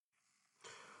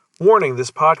Warning, this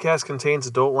podcast contains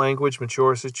adult language,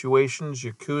 mature situations,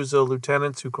 Yakuza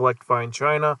lieutenants who collect fine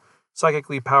china,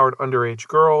 psychically powered underage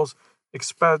girls,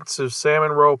 expensive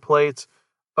salmon roe plates,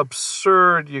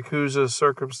 absurd Yakuza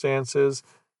circumstances,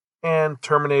 and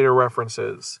Terminator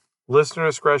references. Listener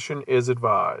discretion is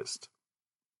advised.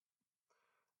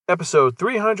 Episode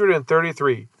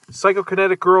 333,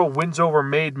 Psychokinetic Girl Wins Over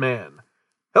Made Man.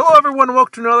 Hello everyone, and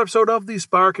welcome to another episode of the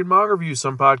Sparkin Manga Review,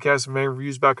 some podcasts and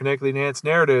reviews about kinetically enhanced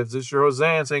narratives. This is your host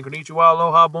Zan, saying konnichiwa,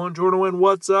 aloha, buongiorno, and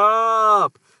what's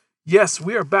up? Yes,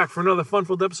 we are back for another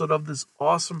fun-filled episode of this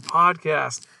awesome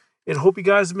podcast, and hope you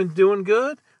guys have been doing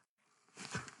good.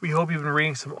 We hope you've been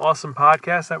reading some awesome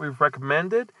podcasts that we've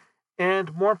recommended,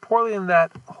 and more importantly than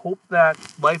that, hope that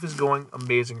life is going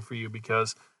amazing for you,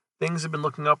 because things have been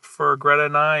looking up for Greta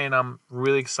and I, and I'm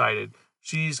really excited.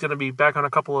 She's going to be back on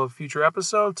a couple of future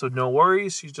episodes, so no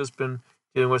worries. She's just been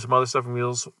dealing with some other stuff, and we've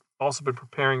also been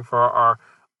preparing for our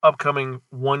upcoming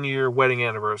one-year wedding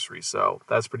anniversary, so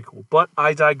that's pretty cool. But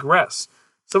I digress.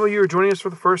 Some of you are joining us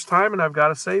for the first time, and I've got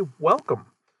to say, welcome,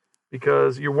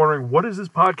 because you're wondering, what is this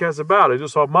podcast about? I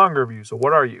just saw a manga review, so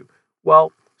what are you?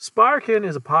 Well, Sparkin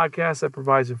is a podcast that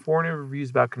provides informative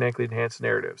reviews about kinetically enhanced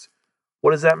narratives.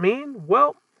 What does that mean?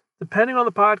 Well, depending on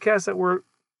the podcast that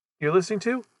you're listening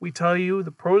to, we tell you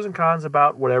the pros and cons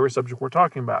about whatever subject we're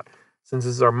talking about. Since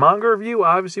this is our manga review,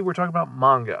 obviously we're talking about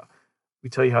manga.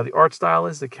 We tell you how the art style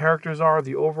is, the characters are,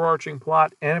 the overarching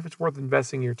plot, and if it's worth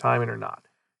investing your time in or not.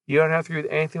 You don't have to agree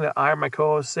with anything that I or my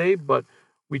co-hosts say, but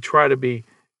we try to be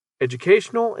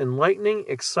educational, enlightening,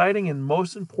 exciting, and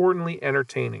most importantly,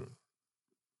 entertaining.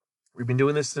 We've been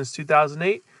doing this since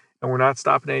 2008, and we're not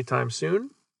stopping anytime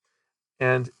soon.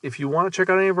 And if you want to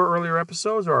check out any of our earlier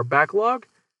episodes or our backlog,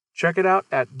 check it out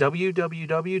at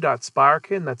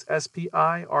www.spiraken, that's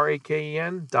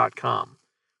SPIRAKEN.com.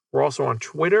 We're also on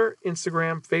Twitter,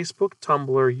 Instagram, Facebook,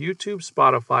 Tumblr, YouTube,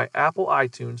 Spotify, Apple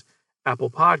iTunes, Apple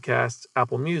Podcasts,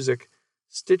 Apple Music,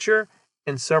 Stitcher,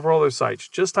 and several other sites.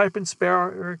 Just type in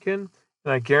Spiraken,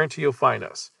 and I guarantee you'll find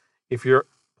us. If you're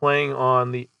playing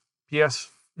on the PS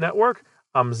Network,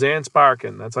 I'm Zan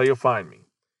Spiraken. That's how you'll find me.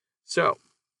 So,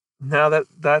 now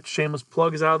that shameless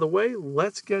plug is out of the way,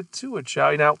 let's get to it,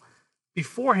 shall we? Now,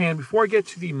 before I get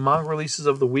to the manga releases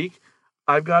of the week,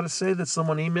 I've got to say that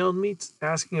someone emailed me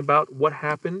asking about what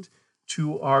happened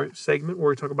to our segment where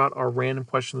we talk about our random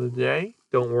question of the day.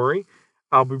 Don't worry,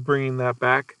 I'll be bringing that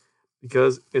back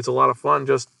because it's a lot of fun,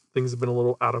 just things have been a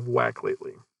little out of whack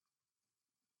lately.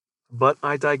 But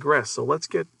I digress, so let's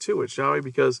get to it, shall we?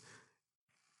 Because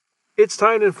it's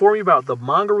time to inform you about the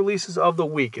manga releases of the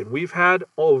week, and we've had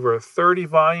over 30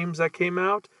 volumes that came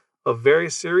out of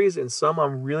various series, and some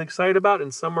I'm really excited about,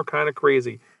 and some are kind of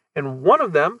crazy. And one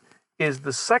of them is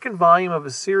the second volume of a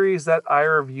series that I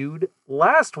reviewed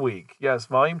last week. Yes,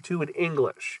 Volume 2 in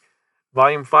English.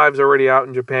 Volume 5 is already out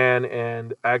in Japan,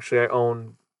 and actually I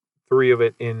own 3 of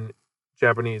it in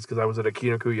Japanese because I was at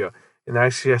Kinokuniya, and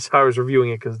actually that's how I was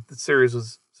reviewing it because the series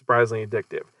was surprisingly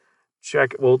addictive.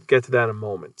 We'll get to that in a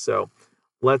moment. So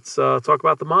let's talk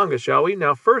about the manga, shall we?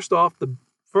 Now, first off, the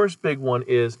first big one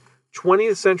is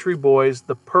 20th Century Boys,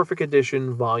 The Perfect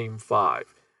Edition, Volume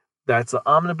 5. That's the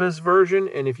omnibus version,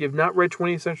 and if you have not read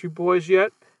 20th Century Boys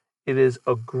yet, it is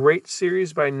a great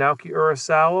series by Naoki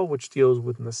Urasawa, which deals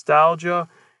with nostalgia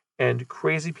and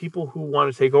crazy people who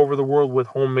want to take over the world with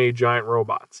homemade giant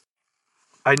robots.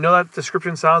 I know that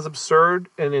description sounds absurd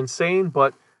and insane,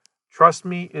 but trust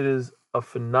me, it is a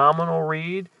phenomenal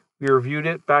read. We reviewed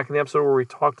it back in the episode where we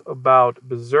talked about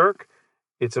Berserk.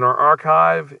 It's in our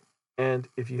archive, and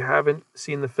if you haven't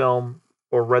seen the film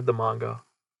or read the manga,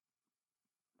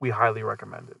 we highly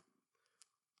recommend it.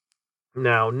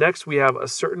 Now, next we have A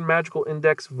Certain Magical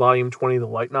Index, Volume 20, the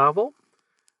light novel.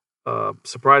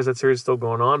 Surprised that series is still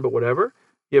going on, but whatever.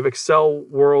 You have Excel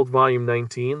World, Volume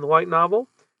 19, the light novel.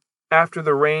 After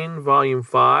the Rain, Volume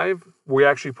 5. We're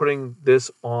actually putting this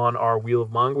on our Wheel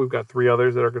of Manga. We've got 3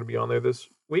 others that are going to be on there this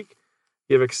week.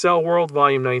 You have Excel World,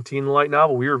 Volume 19, the light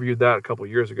novel. We reviewed that a couple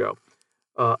years ago.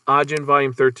 Ajin,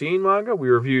 Volume 13 manga. We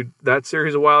reviewed that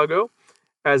series a while ago.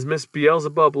 As Miss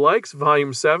Beelzebub Likes,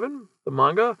 Volume 7, the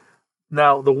manga.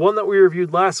 Now, the one that we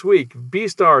reviewed last week,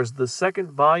 Beastars, the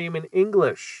second volume in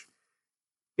English,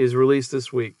 is released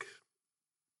this week.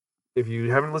 If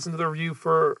you haven't listened to the review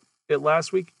for it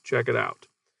last week, check it out.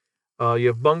 You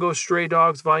have Bungo Stray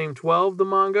Dogs, Volume 12, the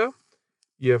manga.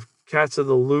 You have Cats of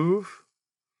the Louvre,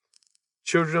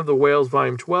 Children of the Whales,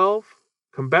 Volume 12.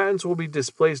 Combatants Will Be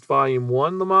Displaced, Volume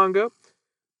 1, the manga.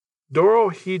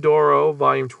 Dorohedoro,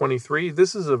 Volume 23.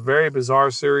 This is a very bizarre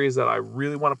series that I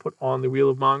really want to put on the Wheel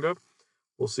of Manga.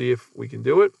 We'll see if we can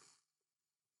do it,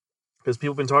 because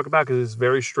people have been talking about it because it's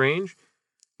very strange.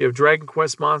 You have Dragon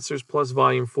Quest Monsters Plus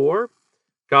Volume 4,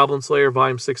 Goblin Slayer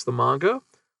Volume 6, the manga,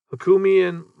 Hakumi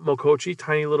and Mokochi,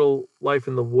 Tiny Little Life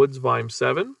in the Woods Volume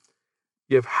 7.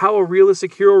 You have How a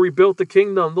Realistic Hero Rebuilt the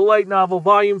Kingdom, the light novel,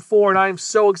 Volume 4, and I am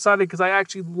so excited because I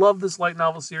actually love this light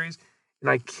novel series,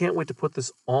 and I can't wait to put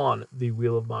this on the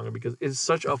Wheel of Manga because it's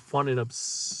such a fun and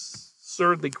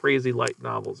absurdly crazy light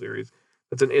novel series.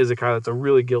 That's an isekai. That's a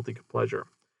really guilty pleasure.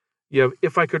 You have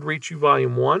If I Could Reach You,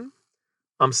 Volume 1,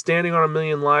 I'm Standing on a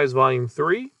Million Lives, Volume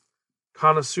 3,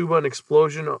 Konosuba, An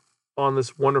Explosion on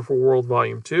This Wonderful World,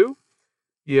 Volume 2.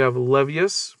 You have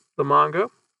Levius, the manga,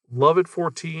 Love at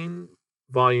 14,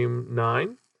 Volume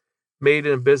 9, Made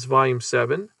in Abyss, Volume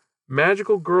 7,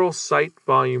 Magical Girl Sight,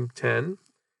 Volume 10,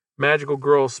 Magical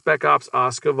Girl Spec Ops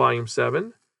Asuka, Volume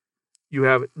 7. You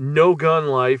have No Gun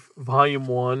Life, Volume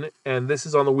 1, and this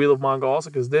is on the Wheel of Manga also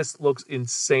because this looks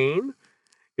insane.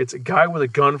 It's a guy with a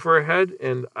gun for a head,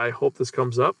 and I hope this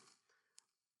comes up.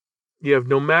 You have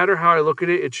No Matter How I Look at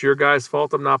It, It's Your Guy's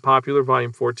Fault I'm Not Popular,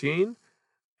 Volume 14.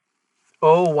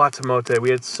 Oh, Watamote.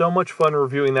 We had so much fun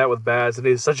reviewing that with Baz. It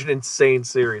is such an insane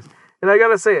series. And I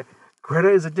gotta say, Greta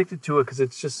is addicted to it because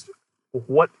it's just,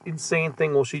 what insane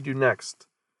thing will she do next?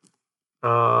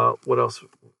 What else?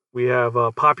 We have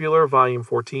Popular, Volume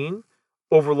 14,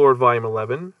 Overlord, Volume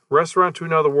 11, Restaurant to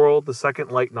Another World, the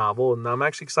second light novel, and I'm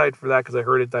actually excited for that because I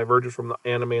heard it diverges from the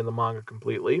anime and the manga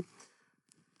completely.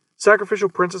 Sacrificial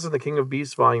Princess and the King of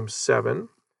Beasts, Volume 7.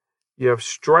 You have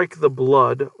Strike the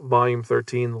Blood, Volume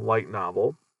 13, the light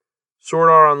novel. Sword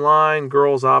Art Online,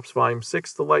 Girls Ops, Volume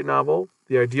 6, the light novel.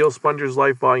 The Ideal Sponger's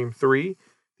Life, Volume 3.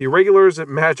 The Irregulars at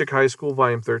Magic High School,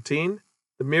 Volume 13.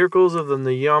 The Miracles of the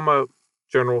Niyama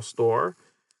General Store.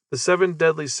 The Seven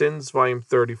Deadly Sins, Volume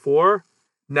 34.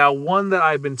 Now, one that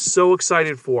I've been so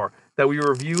excited for, that we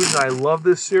reviewed, and I love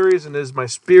this series, and is my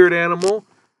spirit animal.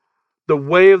 The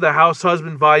Way of the House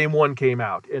Husband, Volume 1 came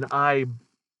out, and I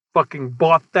fucking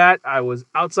bought that. I was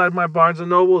outside my Barnes &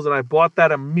 Nobles, and I bought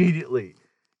that immediately.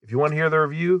 If you want to hear the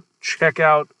review, check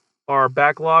out our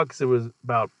backlog, because it was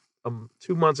about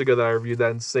 2 months ago that I reviewed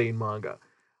that insane manga.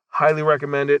 Highly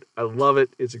recommend it. I love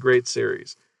it. It's a great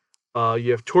series.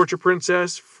 You have Torture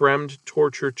Princess, Fremd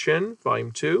Torture Chin,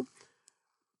 Volume 2.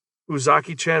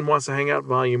 Uzaki-chan Wants to Hang Out,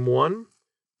 Volume 1.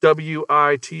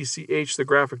 WITCH, the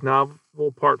graphic novel,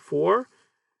 Part 4.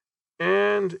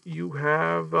 And you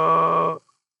have the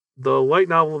light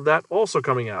novel of that also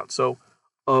coming out. So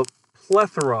a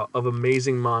plethora of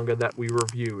amazing manga that we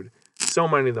reviewed. So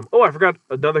many of them. Oh, I forgot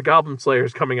another Goblin Slayer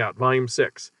is coming out, Volume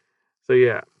 6. So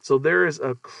yeah, so there is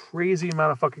a crazy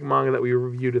amount of fucking manga that we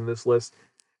reviewed in this list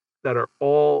that are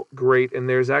all great. And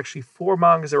there's actually 4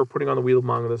 mangas that we're putting on the Wheel of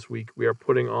Manga this week. We are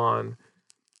putting on,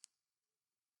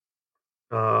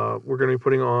 we're going to be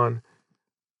putting on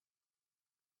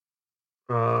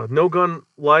No Gun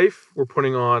Life. We're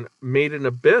putting on Made in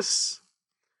Abyss.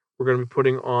 We're going to be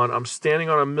putting on I'm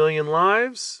Standing on a Million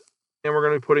Lives. And we're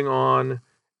going to be putting on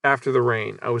After the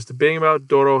Rain. I was debating about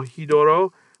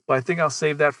Dorohedoro, but I think I'll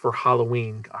save that for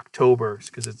Halloween, October,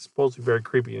 because it's supposed to be very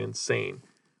creepy and insane.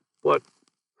 But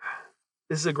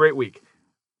this is a great week.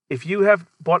 If you have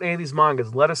bought any of these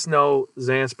mangas, let us know,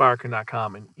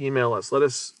 zanspiraken.com, and email us. Let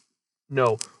us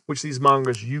know which of these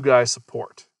mangas you guys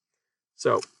support.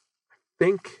 So, I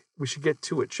think we should get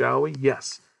to it, shall we?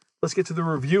 Yes. Let's get to the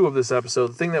review of this episode,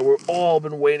 the thing that we've all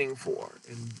been waiting for.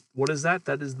 And what is that?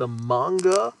 That is the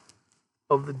manga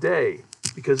of the day.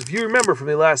 Because if you remember from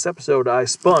the last episode, I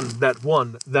spun that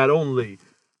one, that only,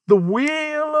 the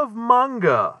Wheel of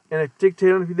Manga. And it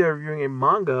dictated on if they're reviewing a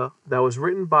manga that was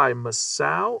written by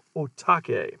Masao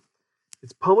Otake.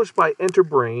 It's published by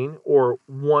Enterbrain, or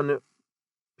One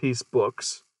Piece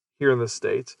Books, here in the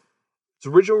States. Its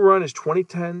original run is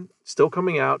 2010, still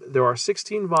coming out. There are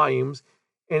 16 volumes,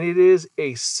 and it is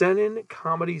a seinen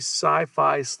comedy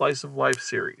sci-fi slice of life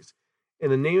series.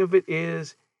 And the name of it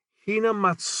is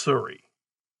Hinamatsuri.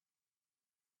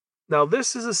 Now,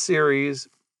 this is a series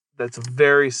that's a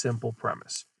very simple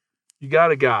premise. You got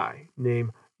a guy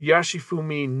named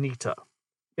Yashifumi Nita,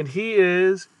 and he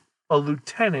is a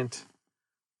lieutenant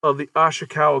of the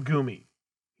Ashikawa Gumi.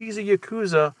 He's a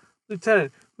Yakuza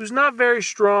lieutenant who's not very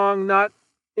strong, not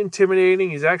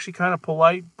intimidating. He's actually kind of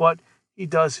polite, but he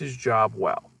does his job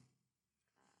well.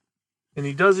 And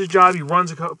he does his job. He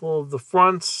runs a couple of the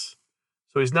fronts.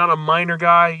 So he's not a minor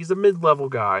guy. He's a mid-level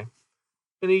guy.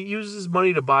 And he uses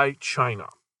money to buy china.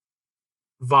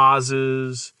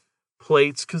 Vases,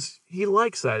 plates, because he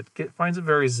likes that. Finds it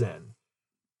very zen.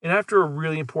 And after a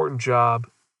really important job,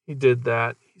 he did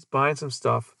that. He's buying some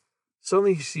stuff.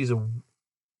 Suddenly he sees a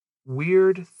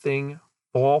weird thing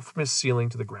fall from his ceiling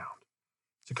to the ground.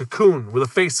 It's a cocoon with a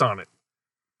face on it.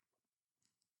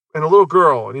 and a little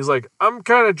girl. And he's like, I'm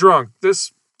kind of drunk.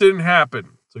 This didn't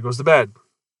happen. So he goes to bed.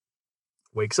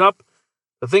 Wakes up.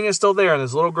 The thing is still there, and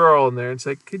there's a little girl in there. And it's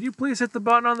like, could you please hit the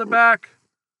button on the back?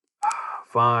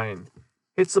 Fine.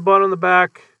 Hits the button on the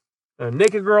back. A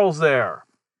naked girl's there.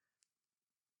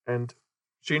 And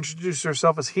she introduces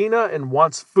herself as Hina and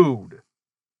wants food.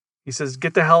 He says,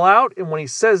 get the hell out. And when he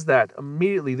says that,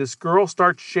 immediately this girl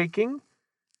starts shaking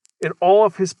and all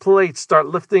of his plates start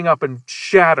lifting up and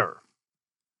shatter.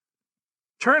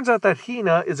 Turns out that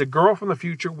Hina is a girl from the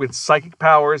future with psychic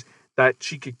powers that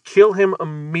she could kill him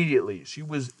immediately. She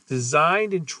was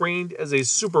designed and trained as a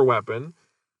super weapon.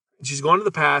 She's gone to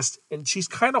the past and she's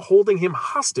kind of holding him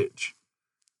hostage.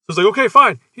 So it's like, okay,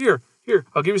 fine. Here,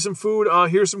 I'll give you some food.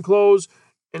 Here's some clothes.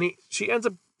 And she ends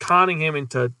up conning him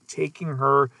into taking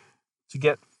her to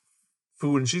get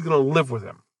food, and she's going to live with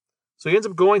him. So he ends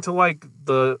up going to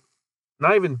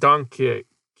not even Don Q.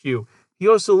 He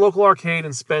goes to the local arcade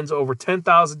and spends over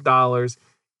 $10,000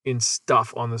 in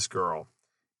stuff on this girl.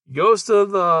 He goes to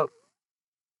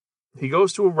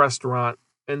a restaurant,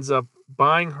 ends up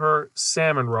buying her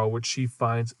salmon roe, which she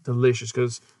finds delicious,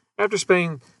 because after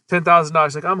spending $10,000,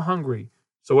 he's like, I'm hungry.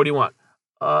 So what do you want?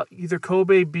 Either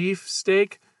Kobe beef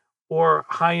steak or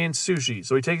high-end sushi.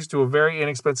 So he takes her to a very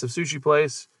inexpensive sushi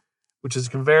place, which is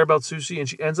conveyor belt sushi, and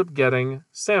she ends up getting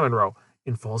salmon roe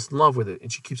and falls in love with it.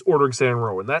 And she keeps ordering salmon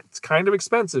roe, and that's kind of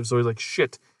expensive. So he's like,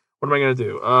 shit, what am I going to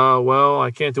do? Well,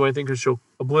 I can't do anything because she'll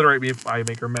obliterate me if I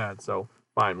make her mad. So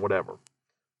fine, whatever.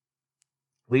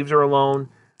 Leaves her alone,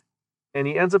 and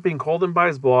he ends up being called in by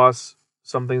his boss.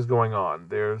 Something's going on.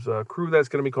 There's a crew that's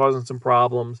going to be causing some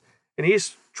problems, and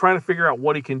he's trying to figure out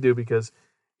what he can do because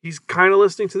he's kind of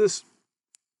listening to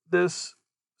this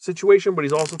situation, but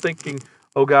he's also thinking,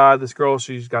 oh God, this girl,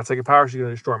 she's got psychic power. She's going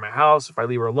to destroy my house if I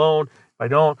leave her alone. If I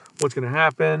don't, what's going to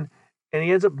happen? And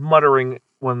he ends up muttering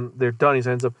when they're done. He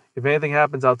ends up, if anything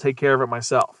happens, I'll take care of it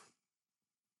myself.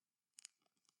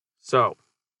 So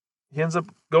he ends up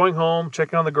going home,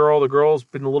 checking on the girl. The girl's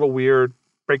been a little weird,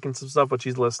 breaking some stuff, but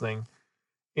she's listening.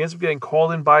 He ends up getting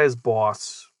called in by his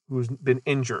boss, who's been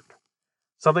injured.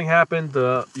 Something happened.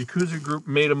 The Yakuza group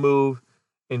made a move,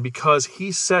 and because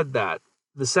he said that,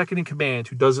 the second in command,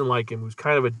 who doesn't like him, who's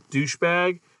kind of a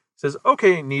douchebag, says,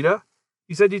 okay, Nita,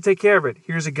 you said you'd take care of it.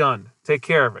 Here's a gun. Take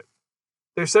care of it.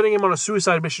 They're sending him on a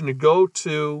suicide mission to go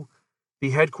to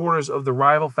the headquarters of the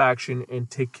rival faction and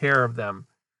take care of them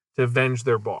to avenge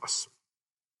their boss.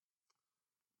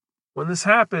 When this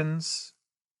happens,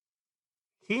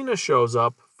 Hina shows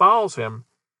up, follows him,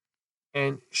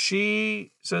 and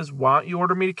she says, why don't you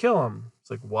order me to kill him?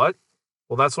 It's like, what?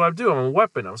 Well, that's what I do. I'm a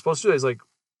weapon. I'm supposed to do that. He's like,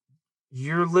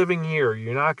 you're living here.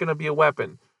 You're not going to be a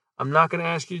weapon. I'm not going to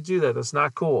ask you to do that. That's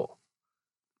not cool.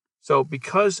 So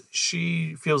because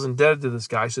she feels indebted to this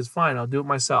guy, she says, fine, I'll do it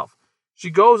myself. She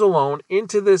goes alone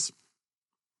into this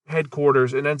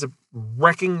headquarters and ends up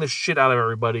wrecking the shit out of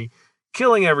everybody,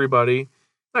 killing everybody.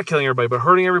 Not killing everybody, but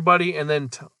hurting everybody, and then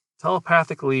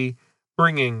telepathically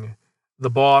bringing the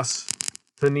boss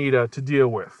to Nita to deal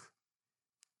with.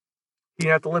 He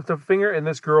had to lift a finger, and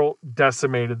this girl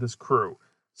decimated this crew.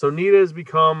 So Nita has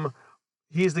become,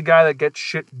 he's the guy that gets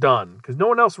shit done. Because no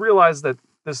one else realized that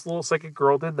this little psychic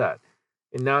girl did that.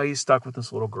 And now he's stuck with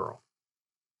this little girl.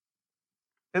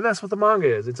 And that's what the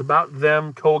manga is. It's about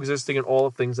them coexisting in all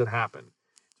the things that happen.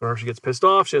 So whenever she gets pissed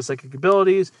off, she has psychic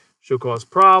abilities, she'll cause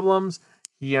problems.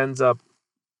 He ends up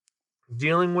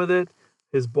dealing with it.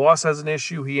 His boss has an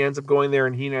issue. He ends up going there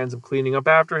and he ends up cleaning up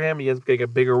after him. He ends up getting a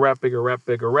bigger rep.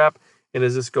 And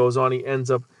as this goes on, he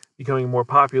ends up becoming more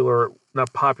popular.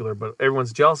 Not popular, but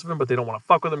everyone's jealous of him, but they don't want to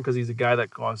fuck with him because he's a guy that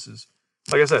causes,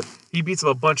 like I said, he beats up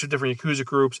a bunch of different Yakuza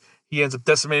groups. He ends up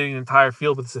decimating an entire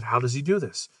field, but they said, how does he do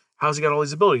this? How's he got all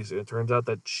these abilities? And it turns out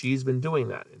that she's been doing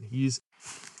that. And he's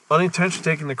unintentionally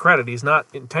taking the credit. He's not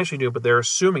intentionally doing it, but they're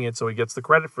assuming it, so he gets the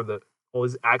credit for all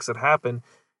these acts that happen.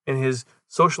 And his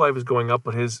social life is going up,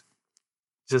 but his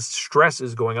just stress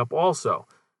is going up also.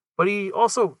 But he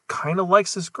also kind of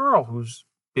likes this girl who's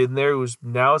been there, who's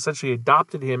now essentially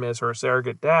adopted him as her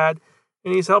surrogate dad.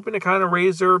 And he's helping to kind of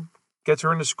raise her, gets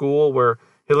her into school where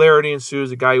hilarity ensues.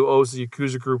 The guy who owes the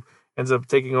Yakuza group ends up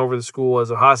taking over the school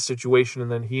as a hostage situation. And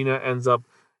then Hina ends up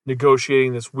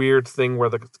negotiating this weird thing where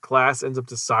the class ends up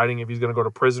deciding if he's going to go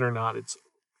to prison or not. It's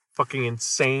fucking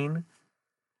insane.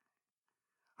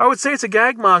 I would say it's a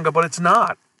gag manga, but it's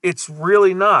not. It's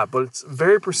really not, but it's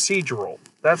very procedural.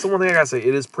 That's the one thing I gotta say.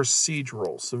 It is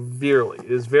procedural, severely.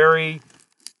 It is very...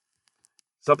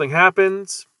 Something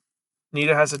happens,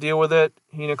 Nita has to deal with it,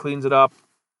 Hina cleans it up,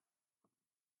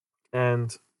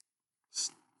 and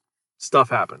stuff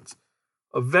happens.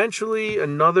 Eventually,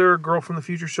 another girl from the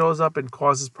future shows up and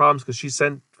causes problems because she's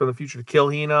sent from the future to kill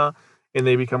Hina, and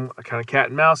they become a kind of cat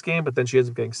and mouse game, but then she ends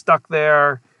up getting stuck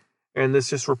there, and this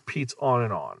just repeats on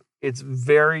and on. It's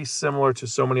very similar to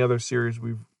so many other series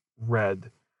we've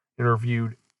read and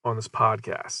reviewed on this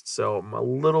podcast, so I'm a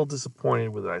little disappointed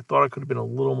with it. I thought it could have been a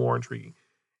little more intriguing.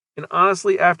 And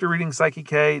honestly, after reading Psyche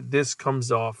K, this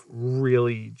comes off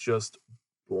really just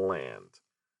bland.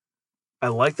 I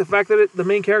like the fact that the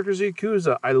main character is a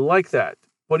Yakuza. I like that.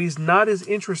 But he's not as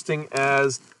interesting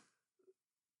as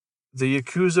the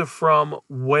Yakuza from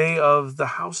Way of the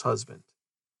House Husband.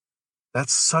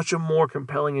 That's such a more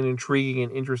compelling and intriguing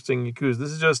and interesting Yakuza. This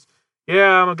is just,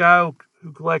 I'm a guy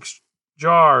who collects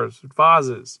jars,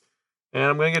 vases, and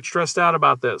I'm going to get stressed out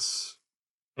about this.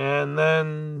 And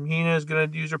then Hina is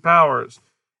going to use her powers.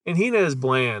 And Hina is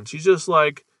bland. She's just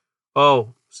like,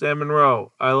 oh, Sam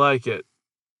Monroe, I like it.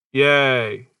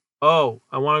 Yay. Oh,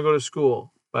 I want to go to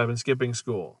school, but I've been skipping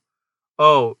school.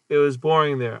 Oh, it was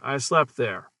boring there. I slept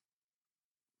there.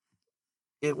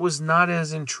 It was not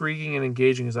as intriguing and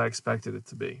engaging as I expected it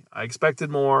to be. I expected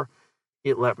more.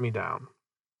 It let me down.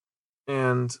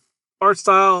 And art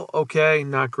style, okay,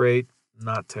 not great,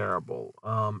 not terrible.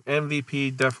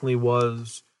 MVP definitely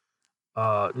was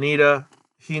Nita.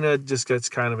 Hina just gets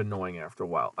kind of annoying after a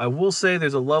while. I will say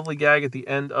there's a lovely gag at the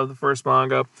end of the first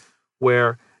manga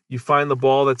where you find the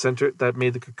ball that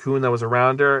made the cocoon that was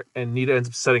around her, and Nita ends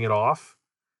up setting it off.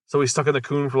 So he's stuck in the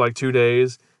cocoon for like 2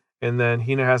 days, and then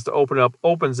Hina has to open it up,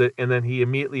 opens it, and then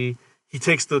he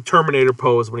takes the Terminator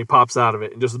pose when he pops out of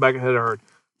it, and just the back of the head heard,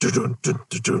 dun, dun, dun,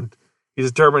 dun. He's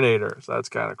a Terminator, so that's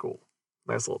kind of cool.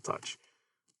 Nice little touch.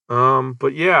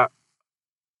 But yeah,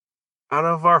 out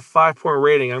of our 5-point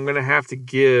rating, I'm going to have to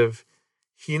give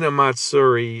Hina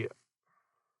Matsuri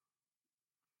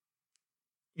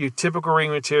your typical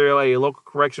reading material at a local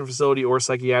correction facility or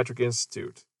psychiatric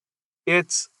institute.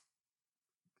 It's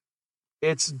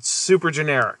super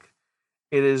generic.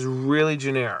 It is really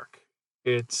generic.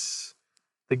 The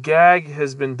gag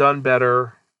has been done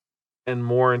better and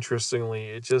more interestingly.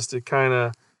 It kind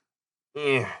of,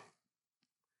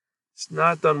 it's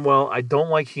not done well. I don't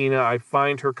like Hina. I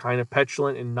find her kind of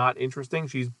petulant and not interesting.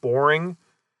 She's boring.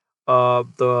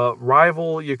 The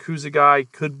rival Yakuza guy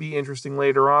could be interesting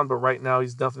later on, but right now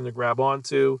he's nothing to grab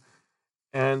onto.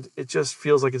 And it just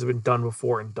feels like it's been done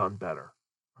before and done better.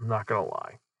 I'm not going to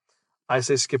lie. I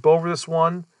say skip over this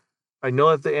one. I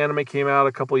know that the anime came out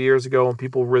a couple years ago and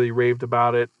people really raved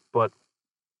about it, but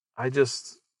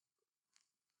the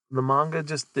manga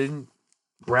just didn't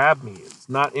grab me. It's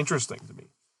not interesting to me.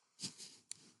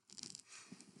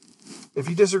 If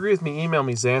you disagree with me, email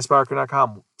me,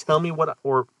 zansparker.com. Tell me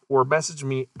or message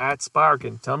me at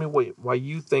Sparkin. Tell me why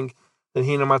you think that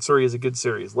Hina Matsuri is a good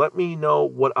series. Let me know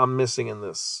what I'm missing in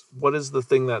this. What is the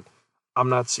thing that I'm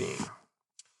not seeing?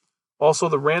 Also,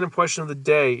 the random question of the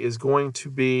day is going to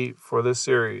be for this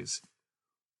series.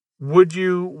 Would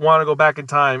you want to go back in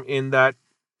time in that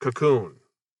cocoon?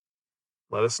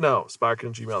 Let us know.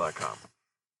 Sparkin@gmail.com.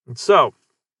 And so,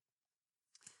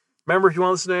 remember, if you want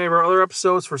to listen to any of our other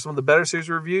episodes for some of the better series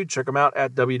we reviewed, check them out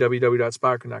at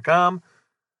www.sparkin.com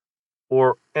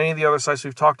or any of the other sites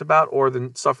we've talked about or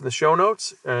the stuff in the show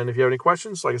notes. And if you have any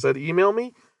questions, like I said, email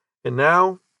me. And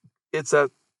now it's that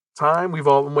time we've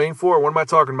all been waiting for. What am I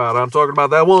talking about? I'm talking about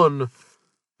that one,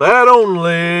 that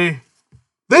only,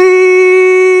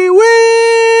 the Wheel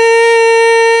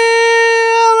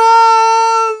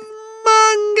of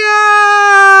Manga!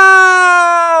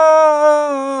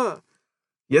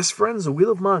 Yes, friends, the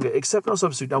Wheel of Manga, except no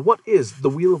substitute. Now, what is the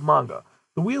Wheel of Manga?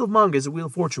 The Wheel of Manga is a Wheel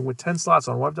of Fortune with 10 slots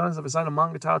on. What I've done is I've assigned a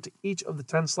manga title to each of the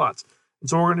 10 slots. And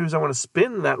so what we're going to do is I'm going to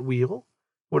spin that wheel.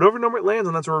 Whatever number it lands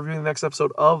on, that's what we're reviewing the next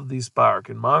episode of the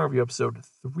Sparkin Manga Review, episode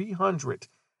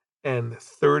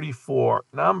 334.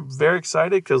 And I'm very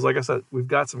excited because, like I said, we've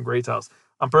got some great titles.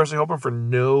 I'm personally hoping for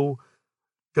no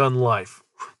gun life,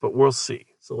 but we'll see.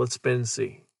 So let's spin and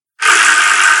see.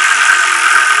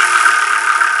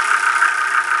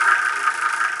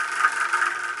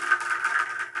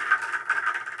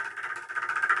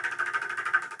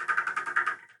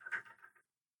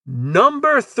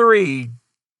 Number 3.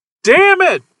 Damn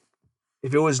it!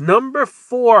 If it was number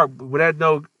 4, we would have had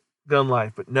no gun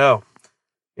life, but no.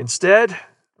 Instead,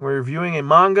 we're reviewing a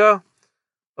manga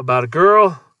about a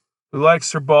girl who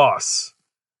likes her boss.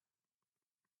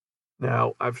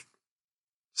 Now, I've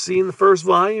seen the first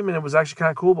volume, and it was actually kind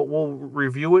of cool, but we'll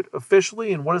review it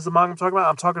officially. And what is the manga I'm talking about?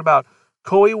 I'm talking about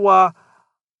Koi wa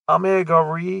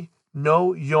Amegari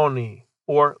no Yoni,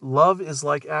 or Love is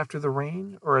Like After the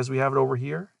Rain, or as we have it over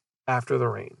here, After the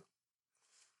Rain.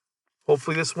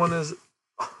 Hopefully this one is,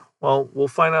 well, we'll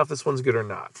find out if this one's good or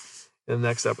not. in the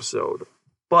next episode.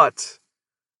 But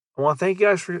I want to thank you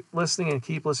guys for listening and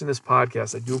keep listening to this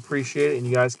podcast. I do appreciate it, and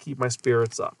you guys keep my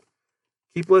spirits up.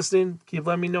 Keep listening. Keep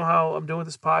letting me know how I'm doing with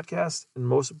this podcast. And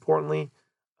most importantly,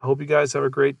 I hope you guys have a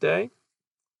great day.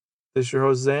 This is your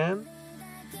host, Zan.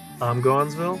 I'm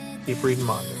Gonzville. Keep reading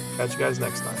manga. Catch you guys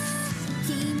next time.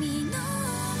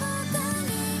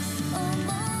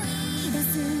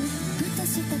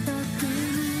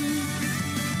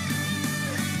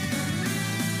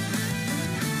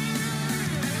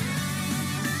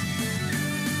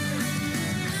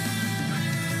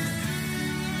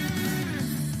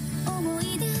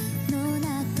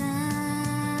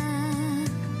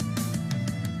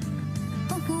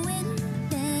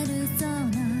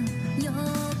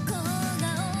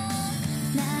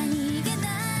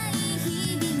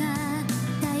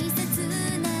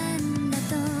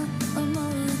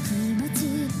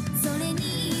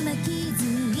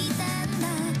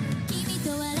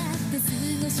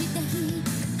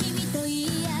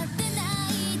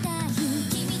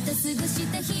 過ごし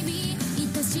た日々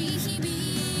愛しい日々